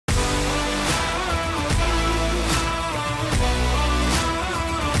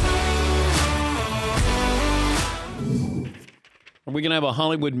Are we going to have a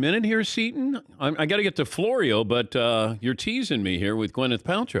Hollywood Minute here, Seton? I got to get to Florio, but you're teasing me here with Gwyneth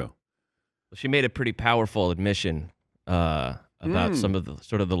Paltrow. She made a pretty powerful admission about some of the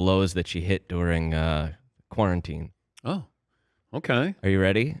sort of the lows that she hit during quarantine. Oh, okay. Are you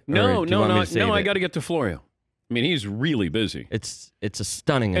ready? No. I got to get to Florio. I mean, he's really busy. It's a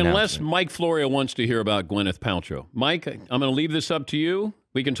stunning Unless announcement. Mike Florio wants to hear about Gwyneth Paltrow. Mike, I'm going to leave this up to you.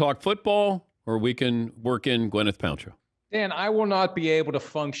 We can talk football or we can work in Gwyneth Paltrow. Dan, I will not be able to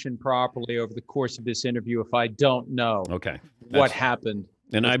function properly over the course of this interview if I don't know what happened.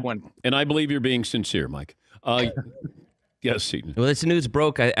 And I believe you're being sincere, Mike. Yes, Seton. Well, this news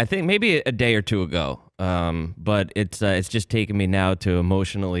broke, I think, maybe a day or two ago. But it's just taken me now to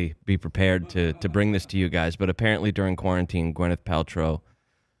emotionally be prepared to bring this to you guys. But apparently during quarantine, Gwyneth Paltrow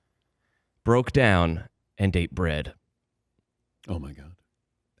broke down and ate bread. Oh, my God.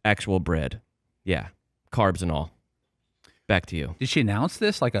 Actual bread. Yeah. Carbs and all. Back to you. Did she announce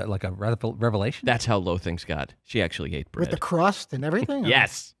this like a revelation? That's how low things got. She actually ate bread. With the crust and everything?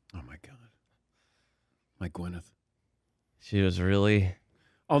 Yes. Oh, my God. My Gwyneth. She was really...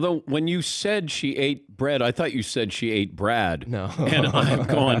 Although when you said she ate bread, I thought you said she ate Brad. No. And I'm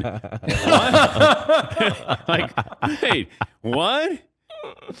going, what? Like, wait, what?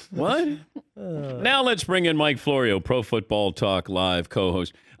 What? Now let's bring in Mike Florio, Pro Football Talk Live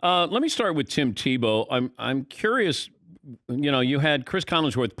co-host. Let me start with Tim Tebow. I'm curious, you had Chris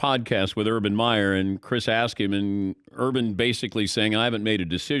Collinsworth podcast with Urban Meyer, and Chris asked him, and Urban basically saying, I haven't made a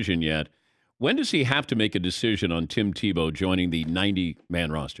decision yet. When does he have to make a decision on Tim Tebow joining the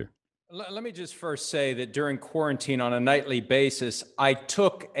 90-man roster? Let me just first say that during quarantine on a nightly basis, I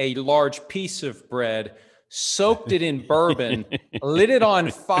took a large piece of bread, soaked it in bourbon, lit it on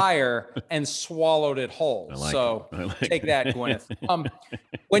fire, and swallowed it whole. Take that, Gwyneth.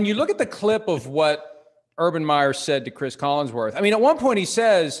 When you look at the clip of what Urban Meyer said to Chris Collinsworth, I mean, at one point he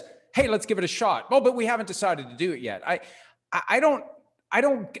says, hey, let's give it a shot. Well, but we haven't decided to do it yet. I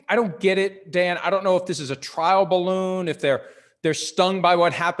don't get it, Dan. I don't know if this is a trial balloon, if they're stung by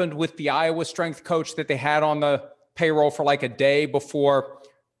what happened with the Iowa strength coach that they had on the payroll for like a day before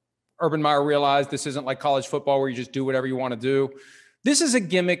Urban Meyer realized this isn't like college football where you just do whatever you want to do. This is a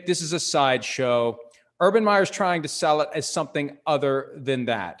gimmick. This is a sideshow. Urban Meyer's trying to sell it as something other than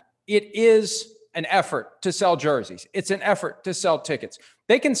that. It is an effort to sell jerseys. It's an effort to sell tickets.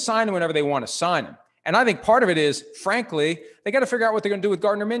 They can sign him whenever they want to sign him. And I think part of it is, frankly, they got to figure out what they're going to do with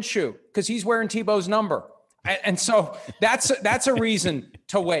Gardner Minshew because he's wearing Tebow's number. And so that's a reason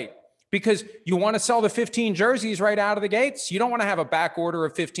to wait because you want to sell the 15 jerseys right out of the gates. You don't want to have a back order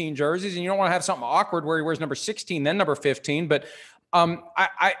of 15 jerseys, and you don't want to have something awkward where he wears number 16, then number 15. But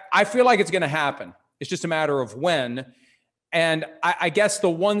I feel like it's going to happen. It's just a matter of when. And I guess the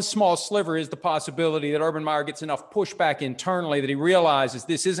one small sliver is the possibility that Urban Meyer gets enough pushback internally that he realizes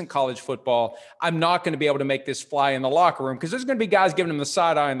this isn't college football. I'm not going to be able to make this fly in the locker room because there's going to be guys giving him the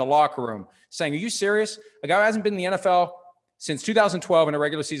side eye in the locker room saying, are you serious? A guy who hasn't been in the NFL since 2012 in a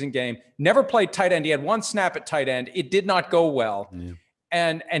regular season game, never played tight end. He had one snap at tight end. It did not go well. Yeah.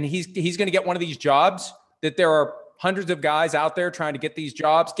 And he's going to get one of these jobs that there are hundreds of guys out there trying to get these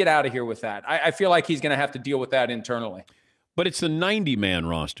jobs. Get out of here with that. I feel like he's going to have to deal with that internally. But it's the 90-man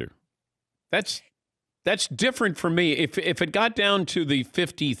roster. That's different for me. If it got down to the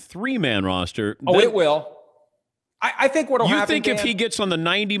 53-man roster... it will. I think what will happen... You think if he gets on the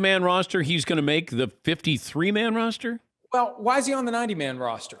 90-man roster, he's going to make the 53-man roster? Well, why is he on the 90-man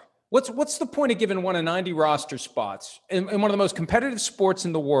roster? What's the point of giving one of 90 roster spots in one of the most competitive sports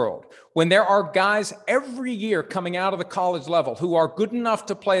in the world when there are guys every year coming out of the college level who are good enough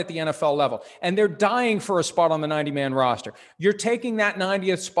to play at the NFL level, and they're dying for a spot on the 90-man roster? You're taking that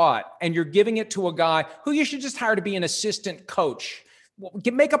 90th spot and you're giving it to a guy who you should just hire to be an assistant coach.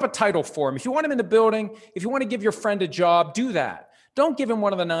 Make up a title for him. If you want him in the building, if you want to give your friend a job, do that. Don't give him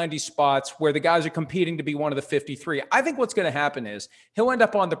one of the 90 spots where the guys are competing to be one of the 53. I think what's going to happen is he'll end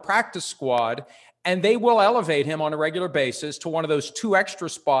up on the practice squad, and they will elevate him on a regular basis to one of those 2 extra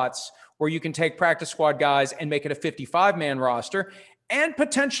spots where you can take practice squad guys and make it a 55-man roster and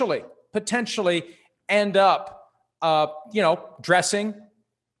potentially end up, dressing,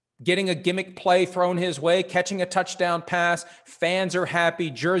 getting a gimmick play thrown his way, catching a touchdown pass. Fans are happy.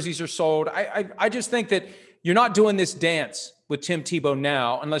 Jerseys are sold. I just think that you're not doing this dance with Tim Tebow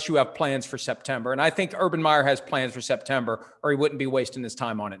now unless you have plans for September. And I think Urban Meyer has plans for September, or he wouldn't be wasting his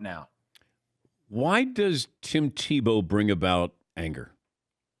time on it now. Why does Tim Tebow bring about anger?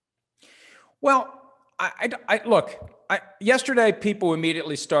 Well, yesterday people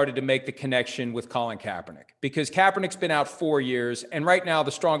immediately started to make the connection with Colin Kaepernick because Kaepernick's been out 4 years. And right now,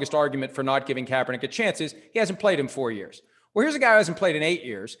 the strongest argument for not giving Kaepernick a chance is he hasn't played in 4 years. Well, here's a guy who hasn't played in 8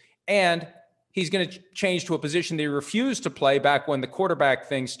 years, and he's going to change to a position that he refused to play back when the quarterback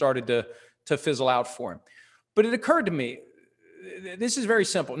thing started to fizzle out for him. But it occurred to me, this is very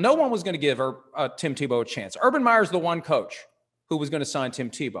simple. No one was going to give Tim Tebow a chance. Urban Meyer's the one coach who was going to sign Tim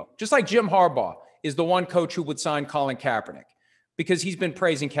Tebow, just like Jim Harbaugh is the one coach who would sign Colin Kaepernick, because he's been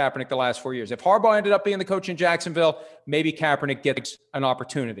praising Kaepernick the last 4 years. If Harbaugh ended up being the coach in Jacksonville, maybe Kaepernick gets an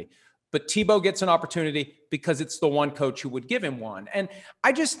opportunity. But Tebow gets an opportunity because it's the one coach who would give him one. And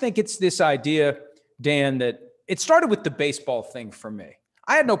I just think it's this idea, Dan, that it started with the baseball thing for me.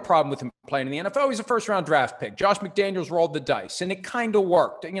 I had no problem with him playing in the NFL. He's a first-round draft pick. Josh McDaniels rolled the dice, and it kind of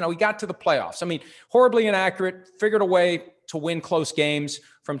worked. He got to the playoffs. I mean, horribly inaccurate, figured a way to win close games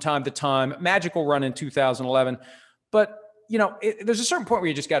from time to time. Magical run in 2011. But, there's a certain point where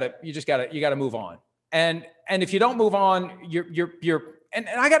you just got to move on. And if you don't move on, you're and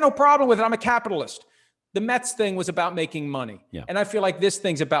I got no problem with it. I'm a capitalist. The Mets thing was about making money. Yeah. And I feel like this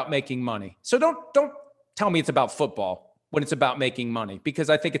thing's about making money. So don't tell me it's about football when it's about making money, because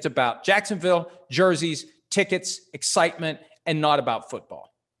I think it's about Jacksonville, jerseys, tickets, excitement, and not about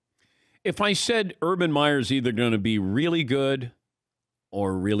football. If I said Urban Meyer's either going to be really good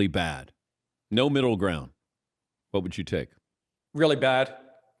or really bad, no middle ground, what would you take? Really bad,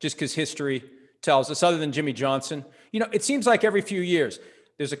 just because history tells us, other than Jimmy Johnson. It seems like every few years,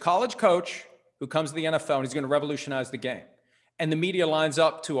 there's a college coach who comes to the NFL and he's going to revolutionize the game. And the media lines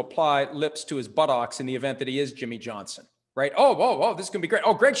up to apply lips to his buttocks in the event that he is Jimmy Johnson, right? Oh, this is going to be great.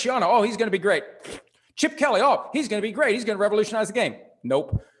 Oh, Greg Schiano. Oh, he's going to be great. Chip Kelly. Oh, he's going to be great. He's going to revolutionize the game.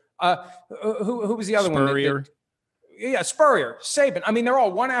 Nope. Who was the other Spurrier. one? Yeah, Spurrier, Saban. I mean, they're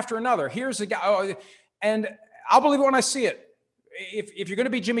all one after another. Here's the guy. And I'll believe it when I see it. If you're going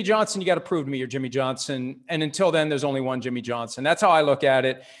to be Jimmy Johnson, you got to prove to me you're Jimmy Johnson. And until then, there's only one Jimmy Johnson. That's how I look at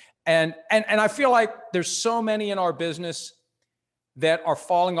it. And I feel like there's so many in our business that are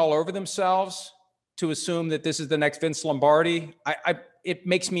falling all over themselves to assume that this is the next Vince Lombardi. It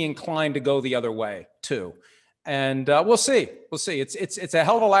makes me inclined to go the other way too. And we'll see. It's a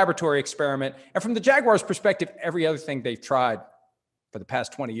hell of a laboratory experiment. And from the Jaguars' perspective, every other thing they've tried for the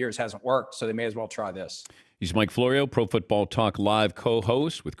past 20 years hasn't worked. So they may as well try this. He's Mike Florio, Pro Football Talk Live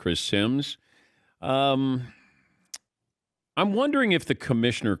co-host with Chris Sims. I'm wondering if the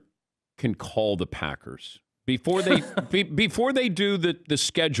commissioner can call the Packers before they before they do the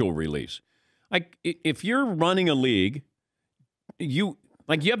schedule release. Like, if you're running a league, you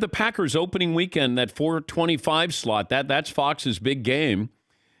have the Packers opening weekend, that 4:25 slot. That's Fox's big game,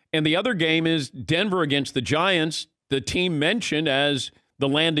 and the other game is Denver against the Giants, the team mentioned as the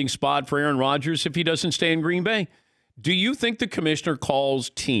landing spot for Aaron Rodgers if he doesn't stay in Green Bay. Do you think the commissioner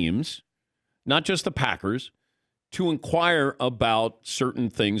calls teams, not just the Packers, to inquire about certain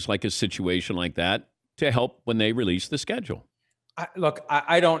things like a situation like that to help when they release the schedule?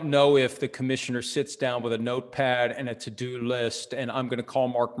 I don't know if the commissioner sits down with a notepad and a to-do list, and I'm going to call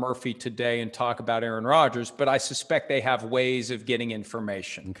Mark Murphy today and talk about Aaron Rodgers, but I suspect they have ways of getting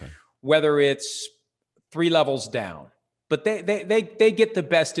information, okay, whether it's 3 levels down. But they get the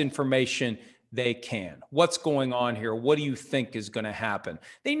best information they can. What's going on here? What do you think is going to happen?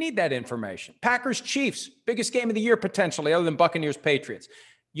 They need that information. Packers, Chiefs, biggest game of the year potentially, other than Buccaneers, Patriots.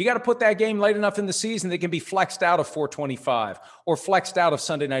 You got to put that game late enough in the season that can be flexed out of 425 or flexed out of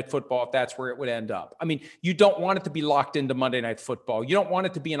Sunday Night Football if that's where it would end up. I mean, you don't want it to be locked into Monday Night Football. You don't want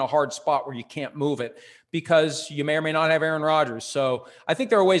it to be in a hard spot where you can't move it because you may or may not have Aaron Rodgers. So I think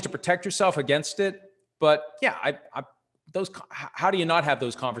there are ways to protect yourself against it. But yeah, how do you not have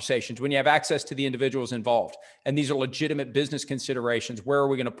those conversations when you have access to the individuals involved? And these are legitimate business considerations. Where are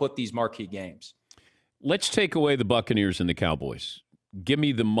we going to put these marquee games? Let's take away the Buccaneers and the Cowboys. Give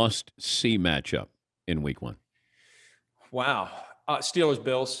me the must-see matchup in Week 1. Wow.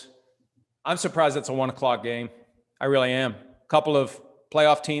 Steelers-Bills. I'm surprised that's a 1:00 game. I really am. A couple of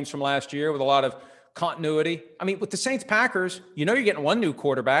playoff teams from last year with a lot of continuity. I mean, with the Saints-Packers, you're getting one new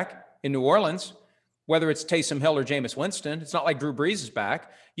quarterback in New Orleans, whether it's Taysom Hill or Jameis Winston. It's not like Drew Brees is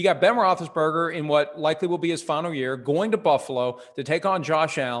back. You got Ben Roethlisberger in what likely will be his final year, going to Buffalo to take on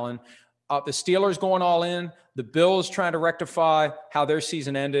Josh Allen. The Steelers going all in. The Bills trying to rectify how their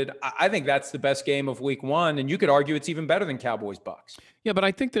season ended. I think that's the best game of Week 1, and you could argue it's even better than Cowboys-Bucks. Yeah, but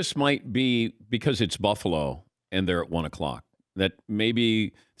I think this might be because it's Buffalo and they're at 1:00. That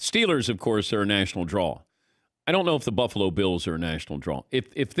maybe Steelers, of course, are a national draw. I don't know if the Buffalo Bills are a national draw.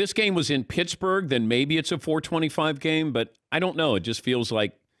 If this game was in Pittsburgh, then maybe it's a 4:25 game, but I don't know. It just feels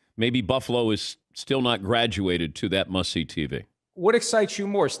like maybe Buffalo is still not graduated to that must-see TV. What excites you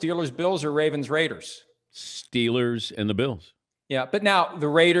more, Steelers, Bills, or Ravens, Raiders? Steelers and the Bills. Yeah, but now the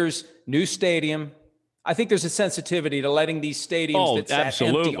Raiders, new stadium, I think there's a sensitivity to letting these stadiums that sat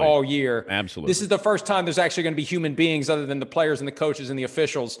empty all year. Absolutely. This is the first time there's actually going to be human beings other than the players and the coaches and the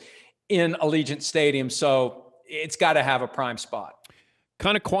officials in Allegiant Stadium. So it's got to have a prime spot.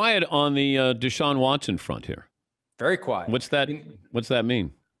 Kind of quiet on the Deshaun Watson front here. Very quiet. What's that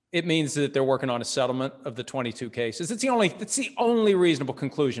mean? It means that they're working on a settlement of the 22 cases. It's the only reasonable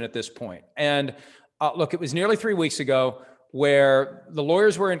conclusion at this point. And look, it was nearly 3 weeks ago where the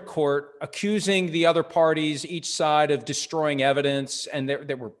lawyers were in court accusing the other parties, each side, of destroying evidence. And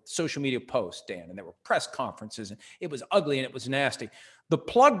there were social media posts, Dan, and there were press conferences, and it was ugly and it was nasty. The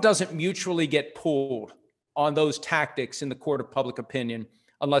plug doesn't mutually get pulled on those tactics in the court of public opinion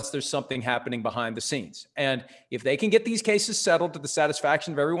unless there's something happening behind the scenes. And if they can get these cases settled to the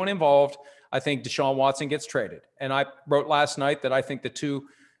satisfaction of everyone involved, I think Deshaun Watson gets traded. And I wrote last night that I think the two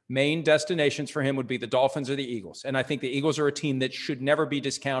main destinations for him would be the Dolphins or the Eagles. And I think the Eagles are a team that should never be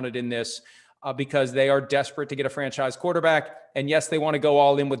discounted in this because they are desperate to get a franchise quarterback. And yes, they want to go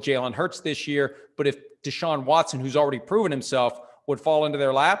all in with Jalen Hurts this year. But if Deshaun Watson, who's already proven himself, would fall into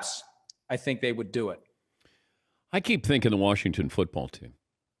their laps, I think they would do it. I keep thinking the Washington football team.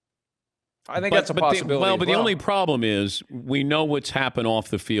 I think that's a possibility. The only problem is we know what's happened off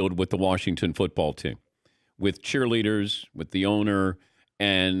the field with the Washington football team, with cheerleaders, with the owner.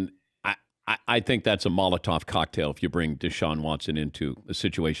 And I think that's a Molotov cocktail if you bring Deshaun Watson into a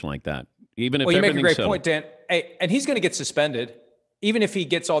situation like that. Even if you make a great settled. point, Dan. Hey, and he's going to get suspended. Even if he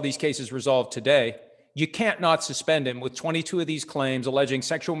gets all these cases resolved today, you can't not suspend him with 22 of these claims alleging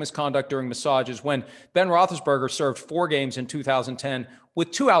sexual misconduct during massages when Ben Roethlisberger served 4 games in 2010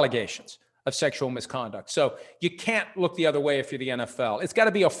 with 2 allegations of sexual misconduct. So you can't look the other way if you're the NFL. It's got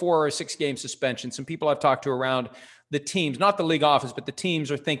to be a 4 or 6 game suspension. Some people I've talked to around the teams, not the league office, but the teams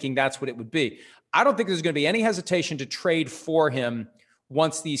are thinking that's what it would be. I don't think there's going to be any hesitation to trade for him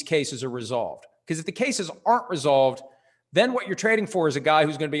once these cases are resolved. Because if the cases aren't resolved, then what you're trading for is a guy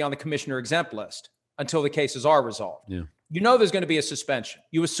who's going to be on the commissioner exempt list until the cases are resolved. Yeah. You know there's going to be a suspension.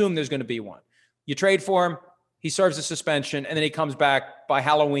 You assume there's going to be one. You trade for him, he serves a suspension, and then he comes back by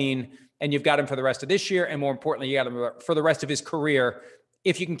Halloween, and you've got him for the rest of this year, and more importantly, you got him for the rest of his career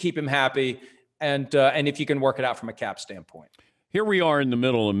if you can keep him happy and if you can work it out from a cap standpoint. Here we are in the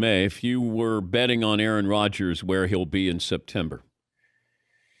middle of May. If you were betting on Aaron Rodgers, where he'll be in September?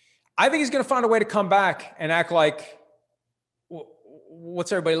 I think he's going to find a way to come back and act like,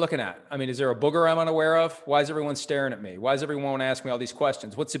 what's everybody looking at? I mean, is there a booger I'm unaware of? Why is everyone staring at me? Why does everyone ask me all these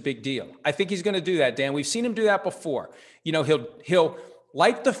questions? What's the big deal? I think he's going to do that, Dan. We've seen him do that before. You know, he'll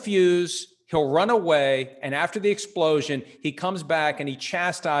light the fuse, he'll run away, and after the explosion, he comes back and he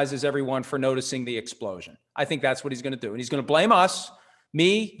chastises everyone for noticing the explosion. I think that's what he's going to do. And he's going to blame us,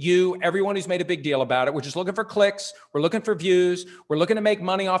 me, you, everyone who's made a big deal about it. We're just looking for clicks. We're looking for views. We're looking to make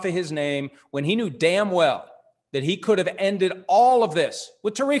money off of his name when he knew damn well that he could have ended all of this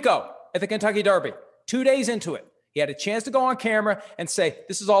with Tirico at the Kentucky Derby 2 days into it. He had a chance to go on camera and say,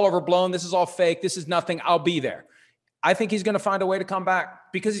 this is all overblown. This is all fake. This is nothing. I'll be there. I think he's going to find a way to come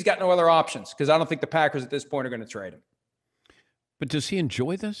back because he's got no other options, because I don't think the Packers at this point are going to trade him. But does he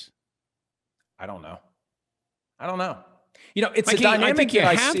enjoy this? I don't know. You know, it's like a dynamic I think you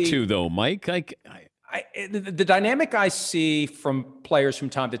that have I see, to, though, Mike. The dynamic I see from players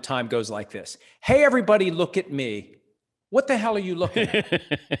from time to time goes like this. Hey, everybody, look at me. What the hell are you looking at?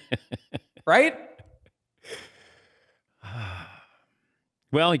 Right?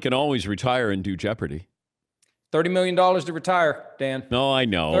 Well, he can always retire and do Jeopardy. $30 million to retire, Dan. No, I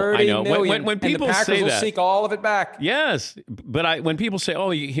know. $30 million. When people and the Packers say will that, seek all of it back. Yes, but when people say, "Oh,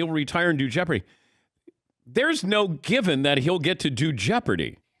 he'll retire and do Jeopardy," there's no given that he'll get to do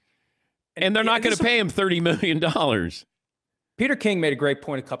Jeopardy, and they're not going to pay him $30 million. Peter King made a great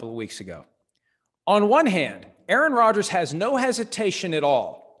point a couple of weeks ago. On one hand, Aaron Rodgers has no hesitation at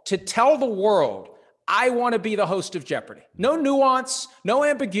all to tell the world, I want to be the host of Jeopardy. No nuance, no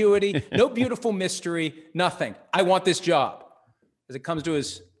ambiguity, no beautiful mystery, nothing. I want this job. As it comes to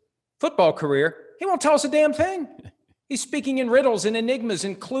his football career, he won't tell us a damn thing. He's speaking in riddles and enigmas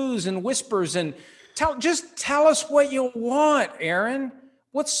and clues and whispers and just tell us what you want, Aaron.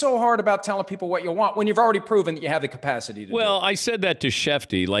 What's so hard about telling people what you want when you've already proven that you have the capacity to do it? Well, I said that to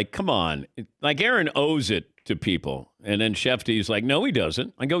Shefty. Like, come on. Like, Aaron owes it to people. And then Shefty's like, no, he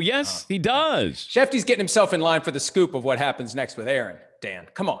doesn't. I go, yes, he does. Shefty's getting himself in line for the scoop of what happens next with Aaron. Dan,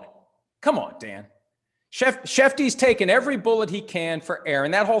 come on, Dan. Shefty's taking every bullet he can for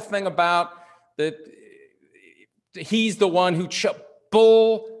Aaron. That whole thing about he's the one who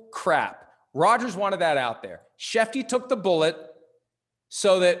bull crap. Rodgers wanted that out there. Shefty took the bullet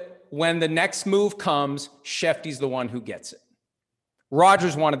so that when the next move comes, Shefty's the one who gets it.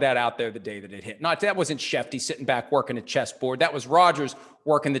 Rodgers wanted that out there the day that it hit. That wasn't Shefty sitting back working a chessboard. That was Rodgers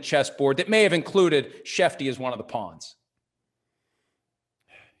working the chessboard that may have included Shefty as one of the pawns.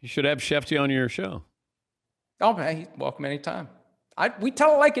 You should have Shefty on your show. Oh, man, he's welcome anytime. We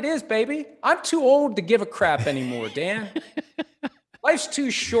tell it like it is, baby. I'm too old to give a crap anymore, Dan. Life's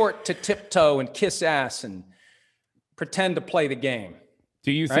too short to tiptoe and kiss ass and pretend to play the game.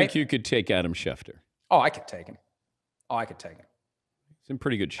 Do you think you could take Adam Schefter? Oh, I could take him. He's in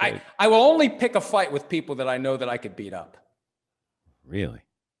pretty good shape. I will only pick a fight with people that I know that I could beat up. Really?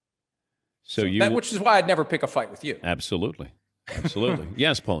 Which is why I'd never pick a fight with you. Absolutely.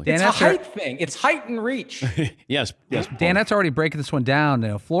 Yes, Paulie. It's a height thing. It's height and reach. Yes. Dan, that's already breaking this one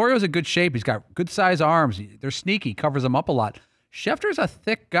down. Florio's in good shape. He's got good size arms. They're sneaky. Covers them up a lot. Schefter's a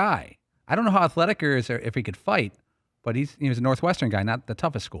thick guy. I don't know how athletic he is or if he could fight, but he's a Northwestern guy, not the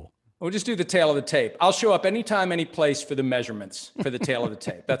toughest school. We'll just do the tail of the tape. I'll show up anytime, any place for the measurements for the tail of the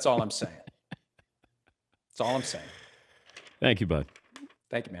tape. That's all I'm saying. Thank you, bud.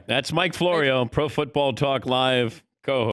 Thank you, man. That's Mike Florio, Pro Football Talk Live co-host.